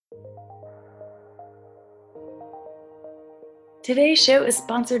Today's show is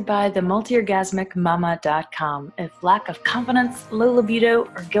sponsored by the multiorgasmicmama.com. If lack of confidence, low libido,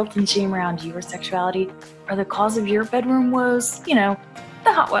 or guilt and shame around your sexuality are the cause of your bedroom woes, the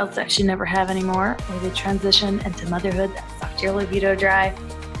hot wild sex you never have anymore, or the transition into motherhood that sucked your libido dry,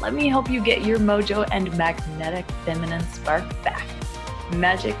 let me help you get your mojo and magnetic feminine spark back.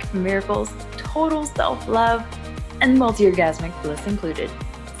 Magic, miracles, total self-love, and multi-orgasmic bliss included.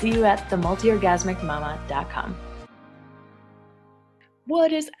 See you at themultiorgasmicmama.com.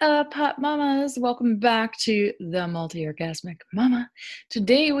 What is up, hot mamas? Welcome back to the Multi-Orgasmic Mama.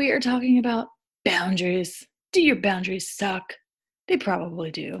 Today we are talking about boundaries. Do your boundaries suck? They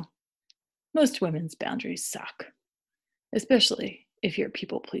probably do. Most women's boundaries suck, especially if you're a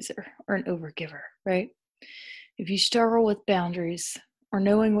people pleaser or an overgiver, right? If you struggle with boundaries or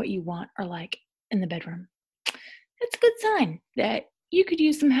knowing what you want or like in the bedroom, it's a good sign that you could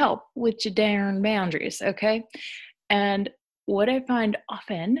use some help with your darn boundaries, okay? And what I find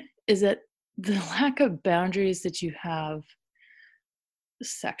often is that the lack of boundaries that you have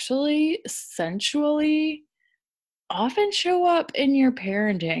sexually, sensually, often show up in your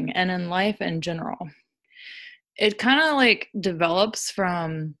parenting and in life in general. It kind of develops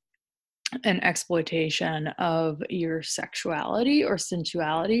from an exploitation of your sexuality or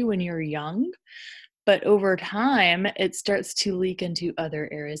sensuality when you're young, but over time, it starts to leak into other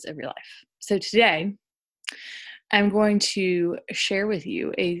areas of your life. So today, I'm going to share with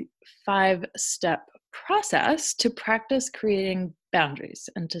you a 5-step process to practice creating boundaries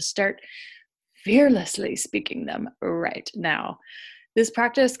and to start fearlessly speaking them right now. This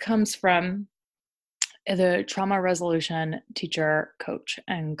practice comes from the trauma resolution teacher, coach,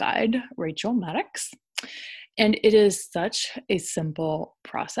 and guide, Rachel Maddox. And it is such a simple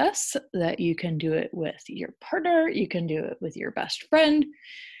process that you can do it with your partner, you can do it with your best friend.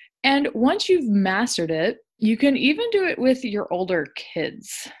 And once you've mastered it, you can even do it with your older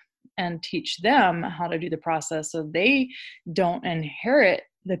kids and teach them how to do the process so they don't inherit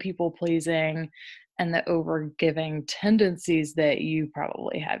the people-pleasing and the over-giving tendencies that you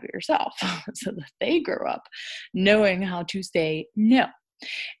probably have yourself, so that they grow up knowing how to say no.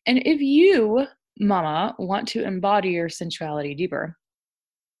 And if you, mama, want to embody your sensuality deeper,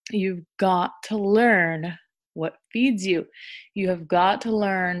 you've got to learn what feeds you. You have got to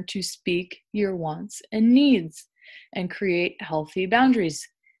learn to speak your wants and needs and create healthy boundaries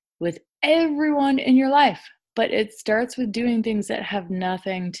with everyone in your life. But it starts with doing things that have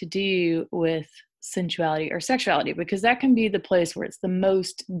nothing to do with sensuality or sexuality, because that can be the place where it's the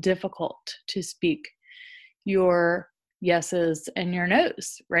most difficult to speak your yeses and your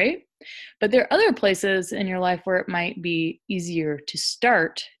nos, right? But there are other places in your life where it might be easier to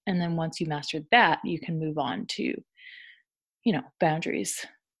start. And then once you mastered that, you can move on to, boundaries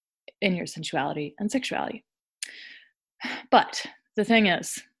in your sensuality and sexuality. But the thing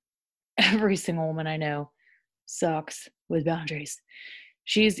is, every single woman I know sucks with boundaries.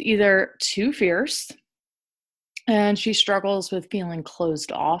 She's either too fierce, and she struggles with feeling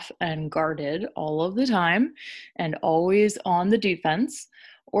closed off and guarded all of the time and always on the defense,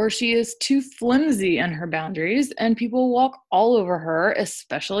 or she is too flimsy in her boundaries and people walk all over her,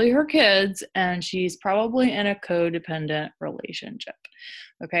 especially her kids, and she's probably in a codependent relationship.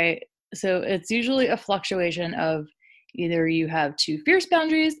 Okay, so it's usually a fluctuation of either you have too fierce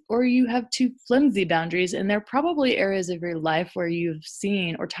boundaries or you have too flimsy boundaries, and there are probably areas of your life where you've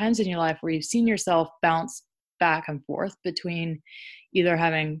seen, or times in your life where you've seen yourself bounce back and forth between either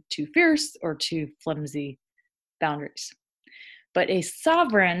having too fierce or too flimsy boundaries. But a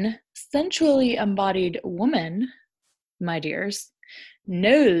sovereign, sensually embodied woman, my dears,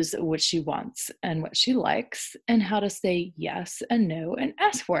 knows what she wants and what she likes and how to say yes and no and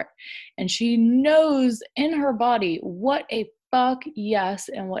ask for it. And she knows in her body what a fuck yes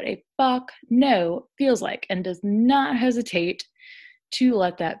and what a fuck no feels like, and does not hesitate to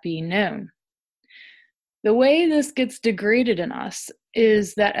let that be known. The way this gets degraded in us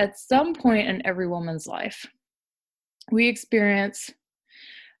is that at some point in every woman's life, we experience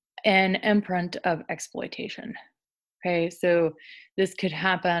an imprint of exploitation. Okay, so this could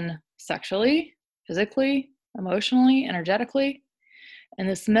happen sexually, physically, emotionally, energetically, and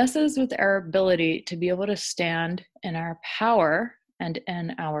this messes with our ability to be able to stand in our power and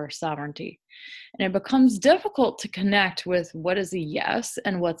in our sovereignty. And it becomes difficult to connect with what is a yes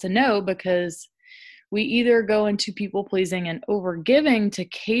and what's a no, because we either go into people pleasing and overgiving to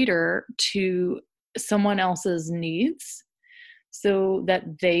cater to someone else's needs so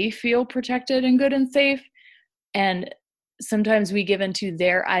that they feel protected and good and safe. And sometimes we give into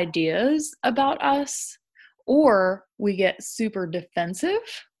their ideas about us, or we get super defensive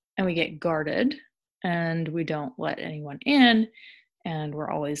and we get guarded and we don't let anyone in, and we're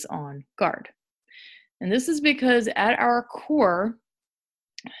always on guard. And this is because at our core,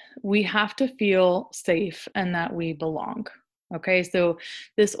 we have to feel safe and that we belong. Okay, so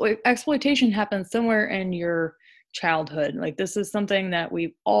this exploitation happens somewhere in your childhood. Like, this is something that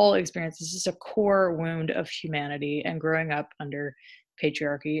we've all experienced. It's just a core wound of humanity and growing up under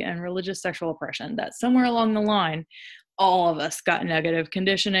patriarchy and religious sexual oppression, that somewhere along the line, all of us got negative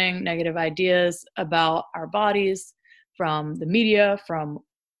conditioning, negative ideas about our bodies from the media, from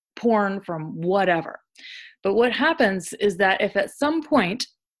porn, from whatever. But what happens is that if at some point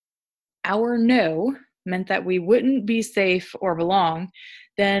our no meant that we wouldn't be safe or belong,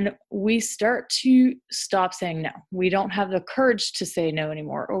 then we start to stop saying no. We don't have the courage to say no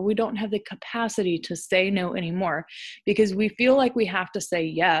anymore, or we don't have the capacity to say no anymore, because we feel like we have to say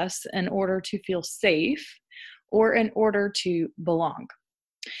yes in order to feel safe or in order to belong.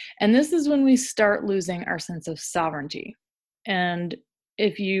 And this is when we start losing our sense of sovereignty. And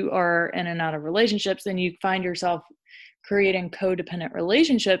if you are in and out of relationships and you find yourself creating codependent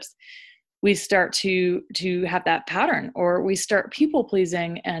relationships, we start to have that pattern, or we start people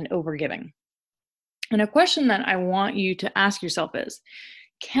pleasing and overgiving. And a question that I want you to ask yourself is,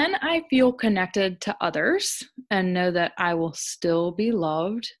 can I feel connected to others and know that I will still be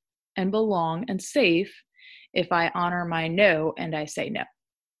loved and belong and safe if I honor my no and I say no?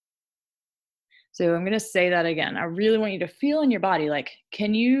 So I'm going to say that again. I really want you to feel in your body, like,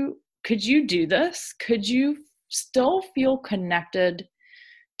 could you do this? Could you still feel connected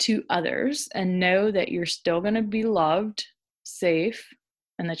to others and know that you're still going to be loved, safe,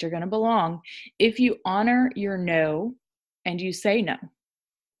 and that you're going to belong if you honor your no and you say no?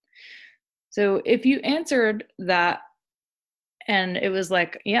 So if you answered that and it was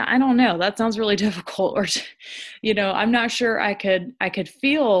like, yeah, I don't know, that sounds really difficult, or I'm not sure I could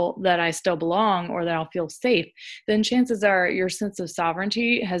feel that I still belong or that I'll feel safe, then chances are your sense of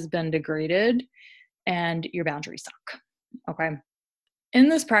sovereignty has been degraded and your boundaries suck. Okay. In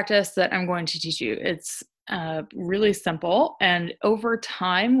this practice that I'm going to teach you, it's really simple. And over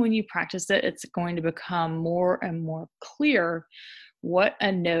time, when you practice it, it's going to become more and more clear what a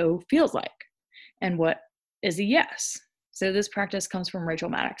no feels like and what is a yes. So this practice comes from Rachel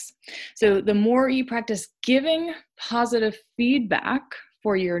Maddox. So the more you practice giving positive feedback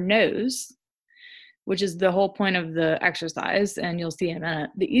for your no's, which is the whole point of the exercise, and you'll see in a minute,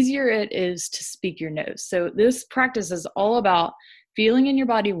 the easier it is to speak your no's. So this practice is all about feeling in your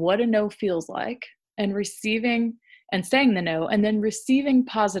body what a no feels like, and receiving and saying the no, and then receiving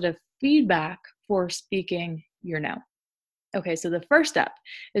positive feedback for speaking your no. Okay, so the first step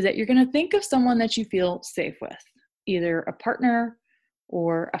is that you're going to think of someone that you feel safe with, either a partner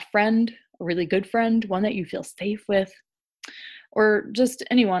or a friend, a really good friend, one that you feel safe with, or just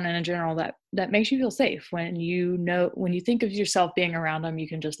anyone in general that makes you feel safe. When you think of yourself being around them, you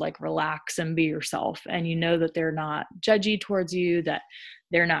can just like relax and be yourself, and you know that they're not judgy towards you, that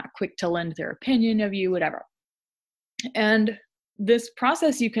they're not quick to lend their opinion of you, whatever. And this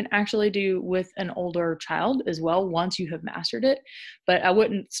process you can actually do with an older child as well once you have mastered it. But I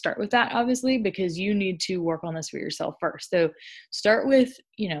wouldn't start with that, obviously, because you need to work on this for yourself first. So start with,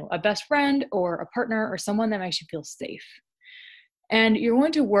 a best friend or a partner or someone that makes you feel safe. And you're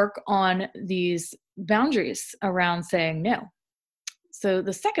going to work on these boundaries around saying no. So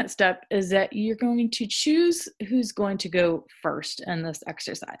the second step is that you're going to choose who's going to go first in this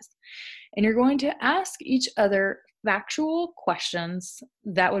exercise. And you're going to ask each other factual questions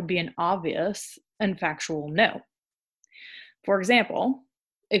that would be an obvious and factual no. For example,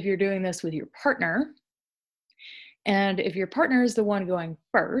 if you're doing this with your partner, and if your partner is the one going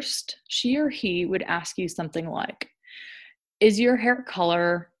first, she or he would ask you something like, is your hair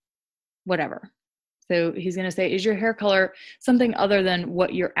color whatever? So he's going to say, is your hair color something other than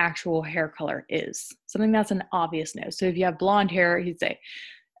what your actual hair color is? Something that's an obvious no. So if you have blonde hair, he'd say,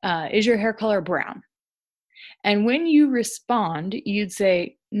 is your hair color brown? And when you respond, you'd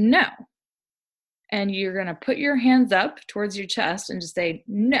say no. And you're going to put your hands up towards your chest and just say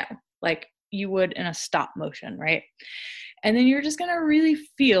no, like you would in a stop motion, right? And then you're just going to really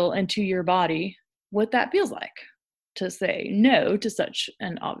feel into your body what that feels like to say no to such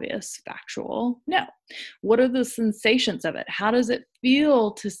an obvious factual no. What are the sensations of it? How does it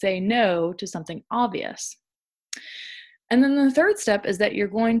feel to say no to something obvious? And then the third step is that you're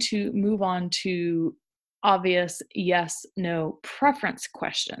going to move on to obvious yes, no preference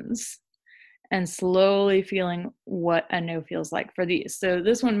questions and slowly feeling what a no feels like for these. So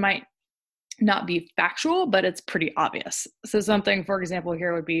this one might not be factual, but it's pretty obvious. So something, for example,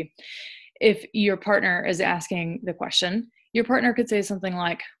 here would be, if your partner is asking the question, Your partner could say something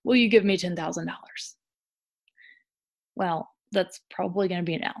like, "Will you give me $10,000?" Well, that's probably going to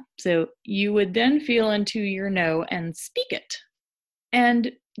be a no. So you would then feel into your no and speak it.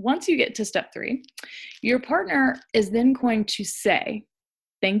 And once you get to step 3, your partner is then going to say,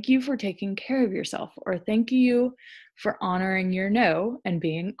 "Thank you for taking care of yourself," or "Thank you for honoring your no and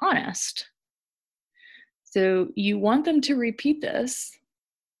being honest." So you want them to repeat this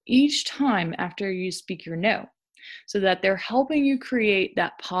each time after you speak your no, so that they're helping you create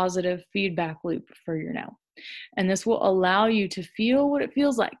that positive feedback loop for your no. And this will allow you to feel what it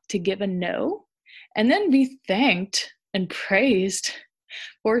feels like to give a no and then be thanked and praised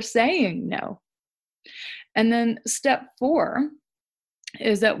for saying no. And then step 4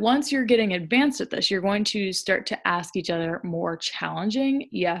 is that once you're getting advanced at this, you're going to start to ask each other more challenging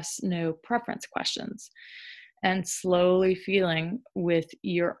yes, no preference questions, and slowly feeling with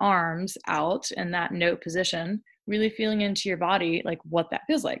your arms out in that no position, really feeling into your body like what that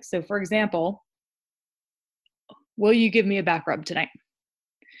feels like. So for example, "Will you give me a back rub tonight?"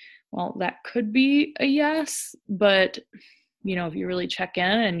 Well, that could be a yes, but if you really check in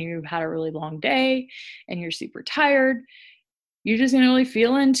and you've had a really long day and you're super tired, you're just going to really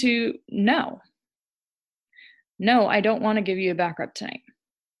feel into no. "No, I don't want to give you a back rub tonight."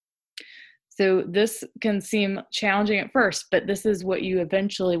 So this can seem challenging at first, but this is what you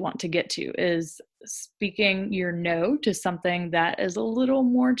eventually want to get to, is speaking your no to something that is a little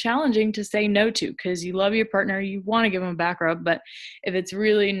more challenging to say no to, because you love your partner, you want to give them a back rub, but if it's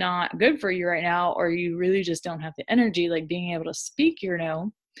really not good for you right now, or you really just don't have the energy, like being able to speak your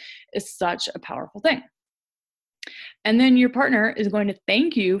no is such a powerful thing. And then your partner is going to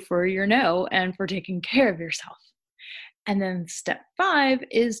thank you for your no and for taking care of yourself. And then step 5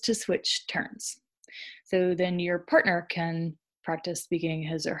 is to switch turns. So then your partner can practice speaking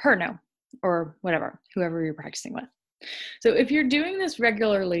his or her no, or whoever you're practicing with. So if you're doing this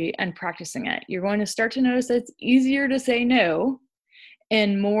regularly and practicing it, you're going to start to notice that it's easier to say no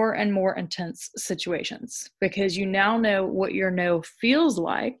in more and more intense situations, because you now know what your no feels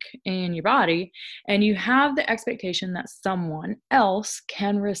like in your body, and you have the expectation that someone else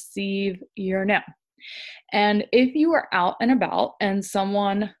can receive your no. And if you are out and about and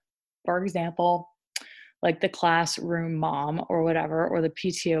someone, for example, like the classroom mom or whatever, or the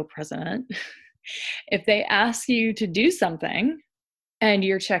PTO president, if they ask you to do something and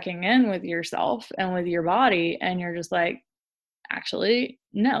you're checking in with yourself and with your body and you're just like, "Actually,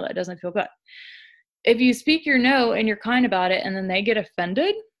 no, that doesn't feel good." If you speak your no and you're kind about it and then they get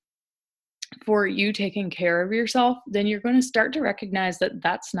offended for you taking care of yourself, then you're going to start to recognize that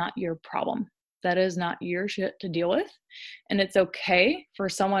that's not your problem. That is not your shit to deal with. And it's okay for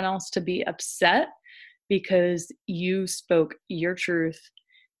someone else to be upset because you spoke your truth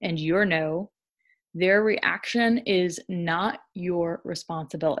and your no. Their reaction is not your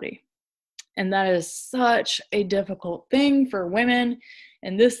responsibility. And that is such a difficult thing for women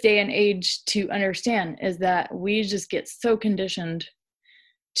in this day and age to understand, is that we just get so conditioned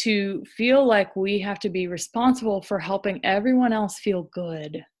to feel like we have to be responsible for helping everyone else feel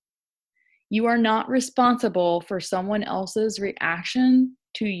good. You are not responsible for someone else's reaction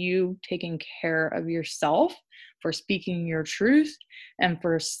to you taking care of yourself, for speaking your truth, and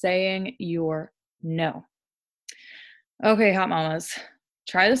for saying your no. Okay, hot mamas,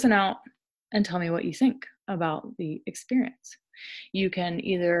 try this one out and tell me what you think about the experience. You can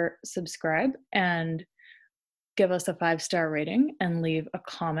either subscribe and give us a 5-star rating and leave a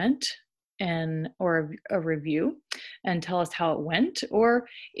comment or a review and tell us how it went, or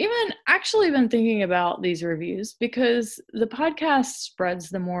even actually been thinking about these reviews, because the podcast spreads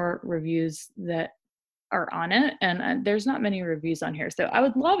the more reviews that are on it, and there's not many reviews on here. So I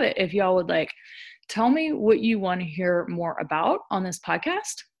would love it if y'all would tell me what you want to hear more about on this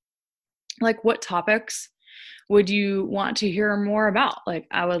podcast. Like, what topics would you want to hear more about?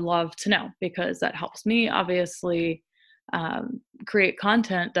 I would love to know, because that helps me obviously create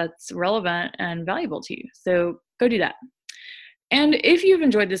content that's relevant and valuable to you. So go do that. And if you've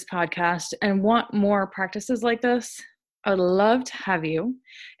enjoyed this podcast and want more practices like this, I would love to have you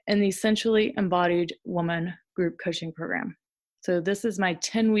in the Sensually Embodied Woman Group Coaching Program. So this is my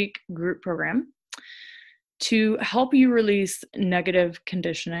 10-week group program to help you release negative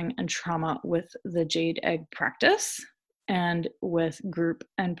conditioning and trauma with the Jade Egg practice, and with group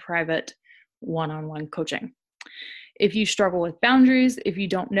and private one-on-one coaching. If you struggle with boundaries, if you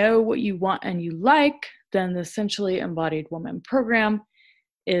don't know what you want and you like, then the Sensually Embodied Woman program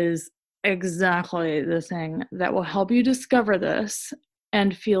is exactly the thing that will help you discover this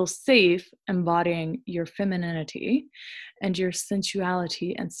and feel safe embodying your femininity and your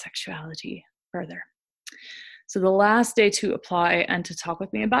sensuality and sexuality further. So the last day to apply and to talk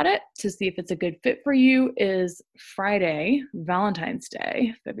with me about it, to see if it's a good fit for you, is Friday, Valentine's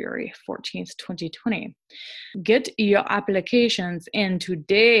Day, February 14th, 2020. Get your applications in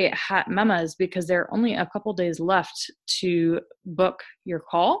today, hot mamas, because there are only a couple days left to book your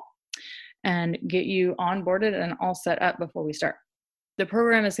call and get you onboarded and all set up before we start. The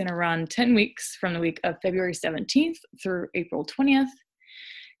program is going to run 10 weeks from the week of February 17th through April 20th.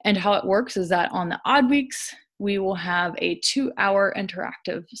 And how it works is that on the odd weeks, we will have a 2-hour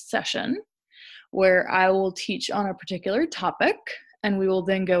interactive session where I will teach on a particular topic, and we will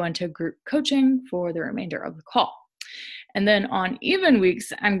then go into group coaching for the remainder of the call. And then on even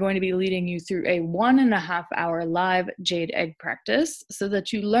weeks, I'm going to be leading you through a 1.5-hour live jade egg practice so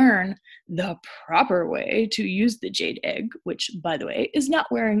that you learn the proper way to use the jade egg, which, by the way, is not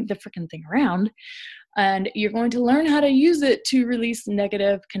wearing the freaking thing around. And you're going to learn how to use it to release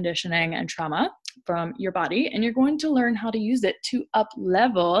negative conditioning and trauma from your body. And you're going to learn how to use it to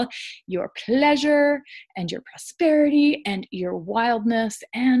up-level your pleasure and your prosperity and your wildness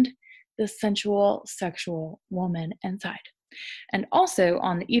and the sensual, sexual woman inside. And also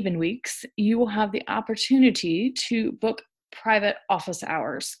on the even weeks, you will have the opportunity to book private office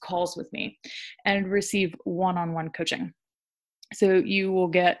hours calls with me and receive one-on-one coaching. So you will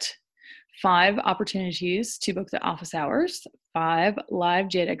get 5 opportunities to book the office hours, 5 live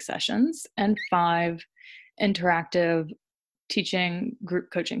jade egg sessions, and 5 interactive teaching group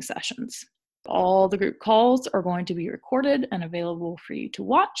coaching sessions. All the group calls are going to be recorded and available for you to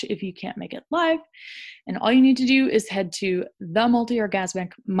watch if you can't make it live. And all you need to do is head to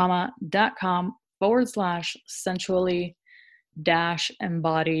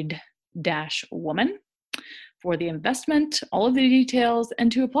themultiorgasmicmama.com/sensually-embodied-woman for the investment, all of the details, and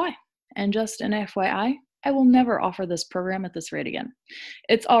to apply. And just an FYI, I will never offer this program at this rate again.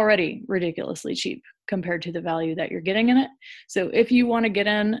 It's already ridiculously cheap compared to the value that you're getting in it. So if you want to get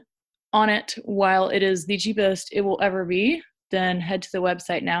in on it while it is the cheapest it will ever be, then head to the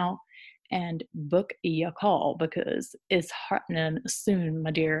website now and book your call because it's happening soon,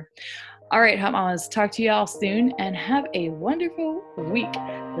 my dear. All right, hot mamas, talk to y'all soon and have a wonderful week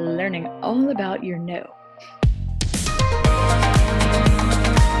learning all about your no.